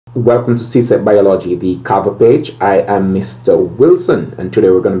Welcome to Csec Biology, the cover page. I am Mr. Wilson, and today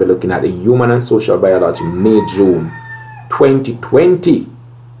we're going to be looking at the Human and Social Biology May-June 2020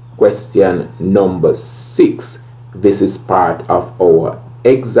 question number 6. This is part of our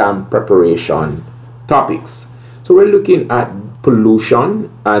exam preparation topics. So we're looking at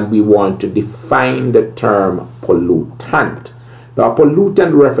pollution, and we want to define the term pollutant. Now,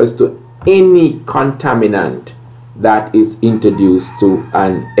 pollutant refers to any contaminant that is introduced to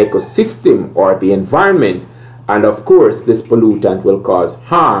an ecosystem or the environment, and of course this pollutant will cause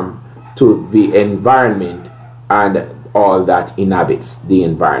harm to the environment and all that inhabits the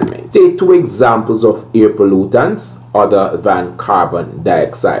environment. Take two examples of air pollutants other than carbon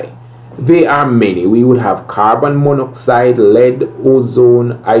dioxide. There are many. We would have carbon monoxide, lead,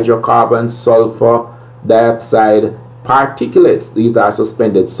 ozone, hydrocarbon, sulfur dioxide, particulates. These are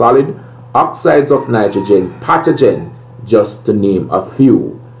suspended solid, oxides of nitrogen, pathogen, just to name a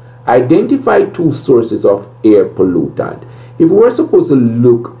few. Identify two sources of air pollutant. If we're supposed to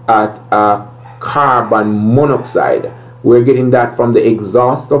look at carbon monoxide, we're getting that from the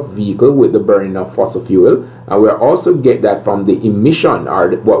exhaust of vehicle with the burning of fossil fuel, and we're also get that from the emission,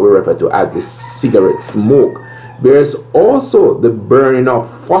 or what we refer to as the cigarette smoke. There's also the burning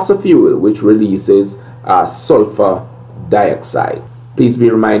of fossil fuel, which releases sulfur dioxide. Please be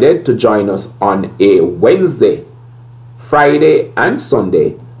reminded to join us on a Wednesday, Friday, and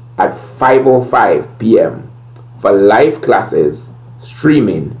Sunday at 5:05 p.m. for live classes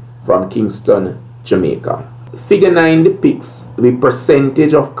streaming from Kingston, Jamaica. Figure 9 depicts the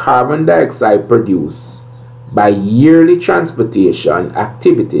percentage of carbon dioxide produced by yearly transportation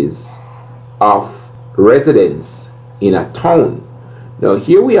activities of residents in a town. Now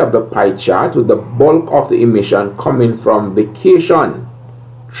here we have the pie chart with the bulk of the emission coming from vacation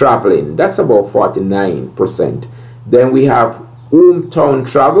traveling. That's about 49%. Then we have hometown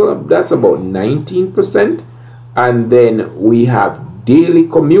travel. That's about 19%. And then we have daily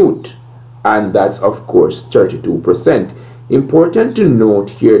commute. And that's of course 32%. Important to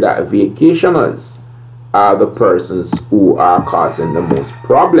note here that vacationers are the persons who are causing the most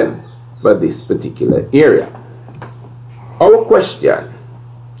problem for this particular area. Our question: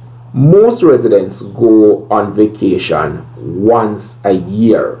 most residents go on vacation once a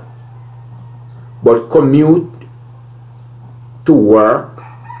year, but commute to work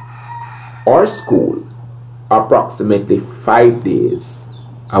or school approximately 5 days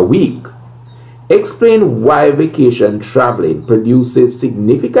a week. Explain why vacation traveling produces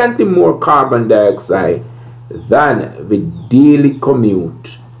significantly more carbon dioxide than the daily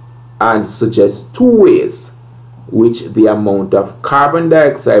commute, and suggest two ways which the amount of carbon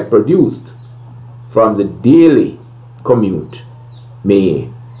dioxide produced from the daily commute may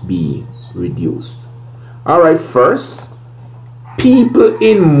be reduced. Alright, first, people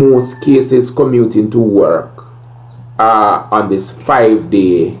in most cases commuting to work on this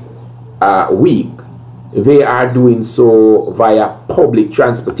 5-day week, they are doing so via public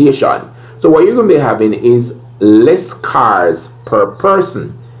transportation. So what you're going to be having is less cars per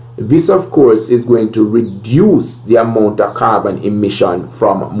person. This of course is going to reduce the amount of carbon emission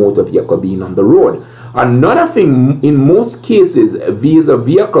from motor vehicle being on the road. Another thing, in most cases these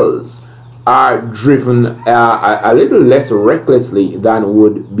vehicles are driven a little less recklessly than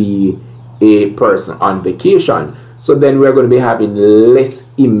would be a person on vacation. So then we're going to be having less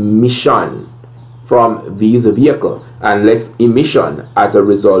emission from these vehicles, and less emission as a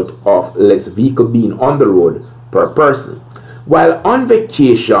result of less vehicle being on the road per person. While on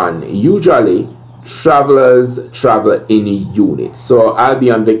vacation, usually travelers travel in units. So I'll be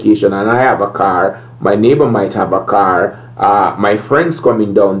on vacation and I have a car, my neighbor might have a car, my friends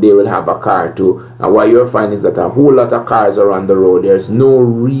coming down, they will have a car too. And what you'll find is that a whole lot of cars are on the road. There's no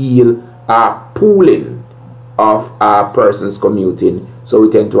real pooling of persons commuting. So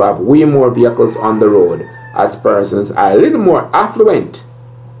we tend to have way more vehicles on the road as persons are a little more affluent.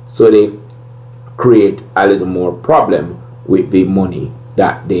 So they create a little more problem with the money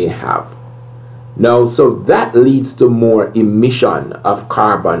that they have. Now, so that leads to more emission of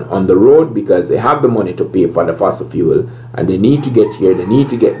carbon on the road because they have the money to pay for the fossil fuel, and they need to get here, they need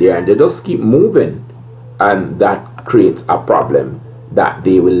to get there, and they just keep moving, and that creates a problem that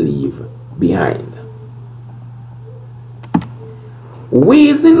they will leave behind.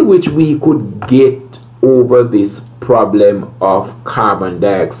 Ways in which we could get over this problem of carbon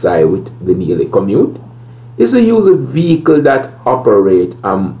dioxide with the daily commute is to use a vehicle that operate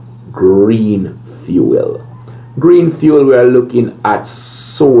green fuel. Green fuel, we are looking at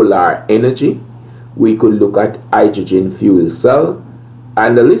solar energy. We could look at hydrogen fuel cell,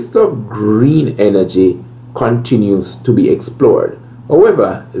 and the list of green energy continues to be explored.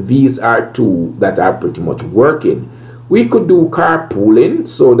 However, these are two that are pretty much working. We could do carpooling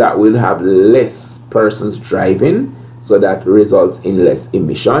so that we'll have less persons driving, so that results in less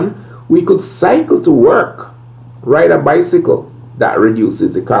emission. We could cycle to work, ride a bicycle, that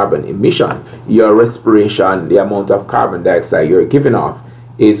reduces the carbon emission. Your respiration, the amount of carbon dioxide you're giving off,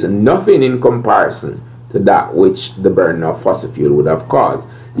 is nothing in comparison to that which the burning of fossil fuel would have caused.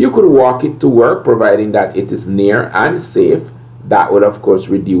 You could walk it to work, providing that it is near and safe. That would of course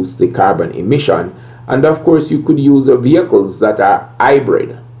reduce the carbon emission. And of course you could use vehicles that are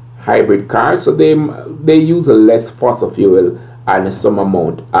hybrid cars, so they use less fossil fuel and some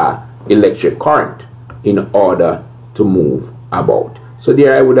amount of electric current in order to move about. So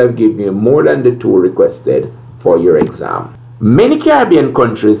there I would have given you more than the 2 requested for your exam. Many Caribbean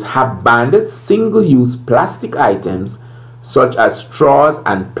countries have banned single-use plastic items such as straws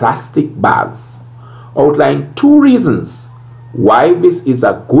and plastic bags. Outline 2 reasons why this is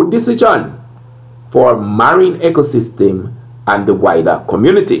a good decision for marine ecosystem and the wider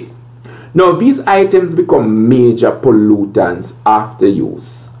community. Now, these items become major pollutants after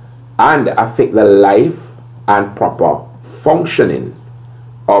use and affect the life and proper functioning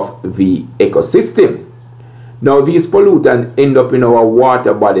of the ecosystem. Now, these pollutants end up in our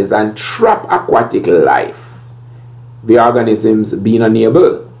water bodies and trap aquatic life, the organisms being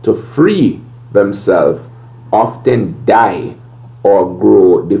unable to free themselves often die or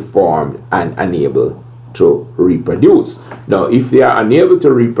grow deformed and unable to reproduce. Now, if they are unable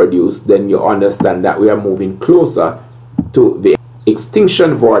to reproduce, then you understand that we are moving closer to the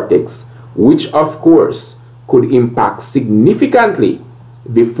extinction vortex, which of course could impact significantly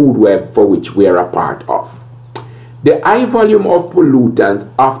the food web for which we are a part of. The high volume of pollutants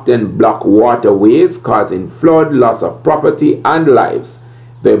often block waterways, causing flood, loss of property and lives.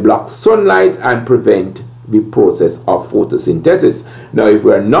 They block sunlight and prevent the process of photosynthesis. Now, if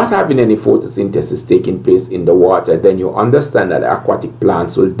we are not having any photosynthesis taking place in the water, then you understand that the aquatic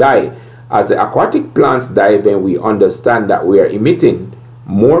plants will die. As the aquatic plants die, then we understand that we are emitting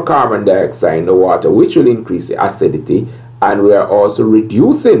more carbon dioxide in the water, which will increase the acidity, and we are also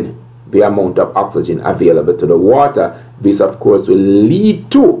reducing the amount of oxygen available to the water. This of course will lead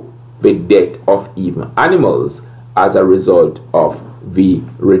to the death of even animals as a result of the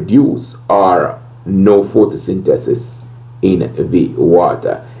reduced or no photosynthesis in the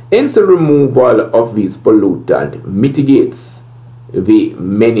water. Hence, the removal of these pollutants mitigates the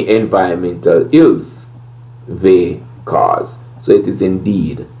many environmental ills they cause. So it is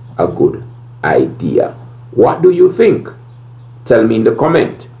indeed a good idea. What do you think? Tell me in the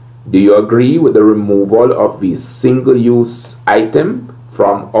comment. Do you agree with the removal of the single-use item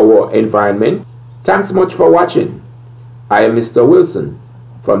from our environment? Thanks much for watching. I am Mr. Wilson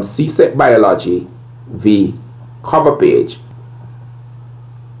from Csec Biology, the cover page.